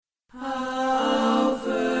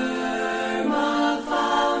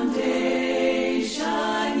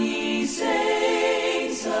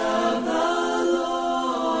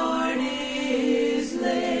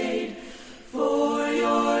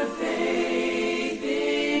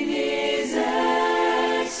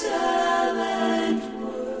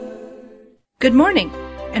Good morning,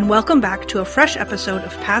 and welcome back to a fresh episode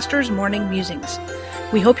of Pastor's Morning Musings.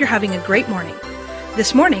 We hope you're having a great morning.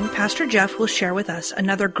 This morning, Pastor Jeff will share with us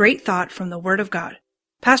another great thought from the Word of God.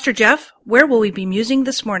 Pastor Jeff, where will we be musing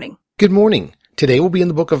this morning? Good morning. Today we'll be in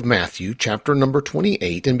the book of Matthew, chapter number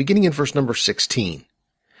 28, and beginning in verse number 16.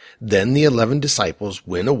 Then the 11 disciples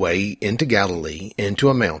went away into Galilee, into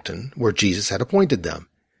a mountain where Jesus had appointed them.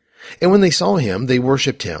 And when they saw him, they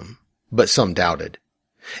worshipped him, but some doubted.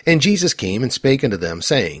 And Jesus came and spake unto them,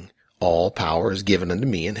 saying, All power is given unto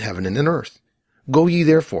me in heaven and in earth. Go ye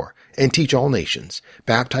therefore, and teach all nations,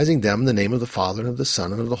 baptizing them in the name of the Father, and of the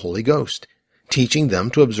Son, and of the Holy Ghost, teaching them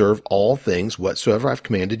to observe all things whatsoever I have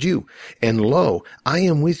commanded you. And lo, I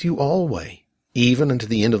am with you alway, even unto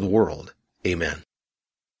the end of the world. Amen.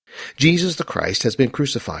 Jesus the Christ has been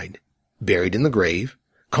crucified, buried in the grave,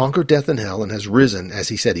 conquered death and hell, and has risen as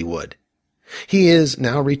he said he would. He is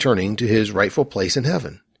now returning to his rightful place in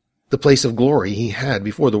heaven, the place of glory he had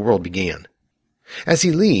before the world began. As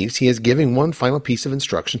he leaves, he is giving one final piece of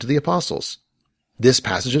instruction to the apostles. This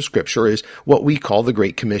passage of Scripture is what we call the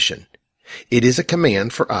Great Commission. It is a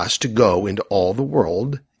command for us to go into all the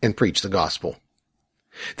world and preach the gospel.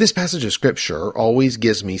 This passage of Scripture always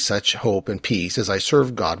gives me such hope and peace as I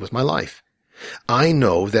serve God with my life. I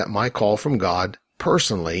know that my call from God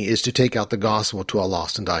personally is to take out the gospel to a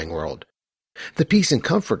lost and dying world. The peace and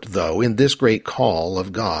comfort, though, in this great call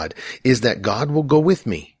of God is that God will go with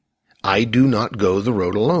me. I do not go the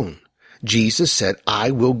road alone. Jesus said,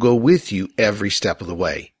 I will go with you every step of the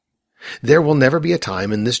way. There will never be a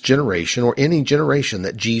time in this generation or any generation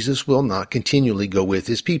that Jesus will not continually go with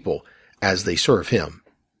his people as they serve him.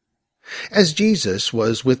 As Jesus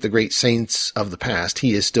was with the great saints of the past,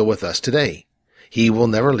 he is still with us today. He will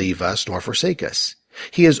never leave us nor forsake us.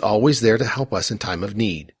 He is always there to help us in time of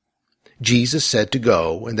need. Jesus said to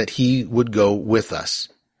go and that he would go with us.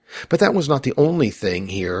 But that was not the only thing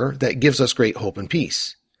here that gives us great hope and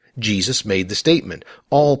peace. Jesus made the statement,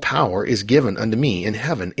 All power is given unto me in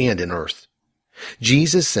heaven and in earth.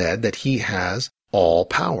 Jesus said that he has all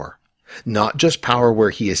power, not just power where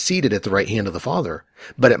he is seated at the right hand of the Father,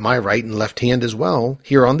 but at my right and left hand as well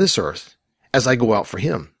here on this earth, as I go out for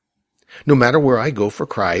him. No matter where I go for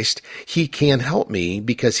Christ, he can help me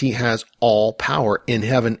because he has all power in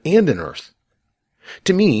heaven and in earth.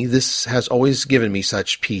 To me, this has always given me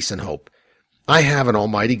such peace and hope. I have an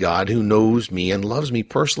almighty God who knows me and loves me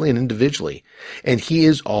personally and individually, and he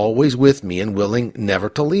is always with me and willing never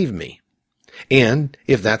to leave me. And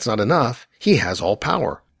if that's not enough, he has all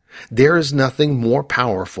power. There is nothing more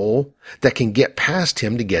powerful that can get past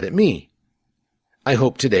him to get at me. I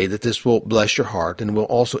hope today that this will bless your heart and will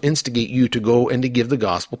also instigate you to go and to give the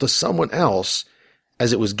gospel to someone else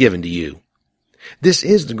as it was given to you. This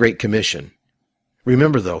is the Great Commission.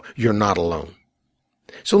 Remember, though, you're not alone.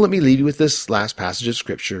 So let me leave you with this last passage of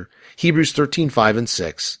Scripture, Hebrews 13:5 and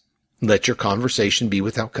 6. Let your conversation be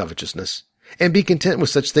without covetousness, and be content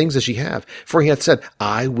with such things as ye have. For he hath said,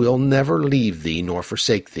 I will never leave thee nor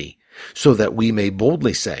forsake thee, so that we may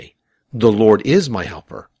boldly say, The Lord is my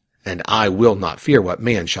helper, and I will not fear what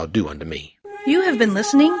man shall do unto me. You have been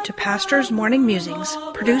listening to Pastor's Morning Musings,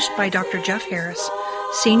 produced by Dr. Jeff Harris,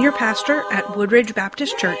 Senior Pastor at Woodridge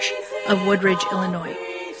Baptist Church of Woodridge, Illinois.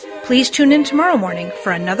 Please tune in tomorrow morning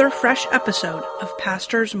for another fresh episode of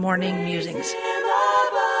Pastor's Morning Musings.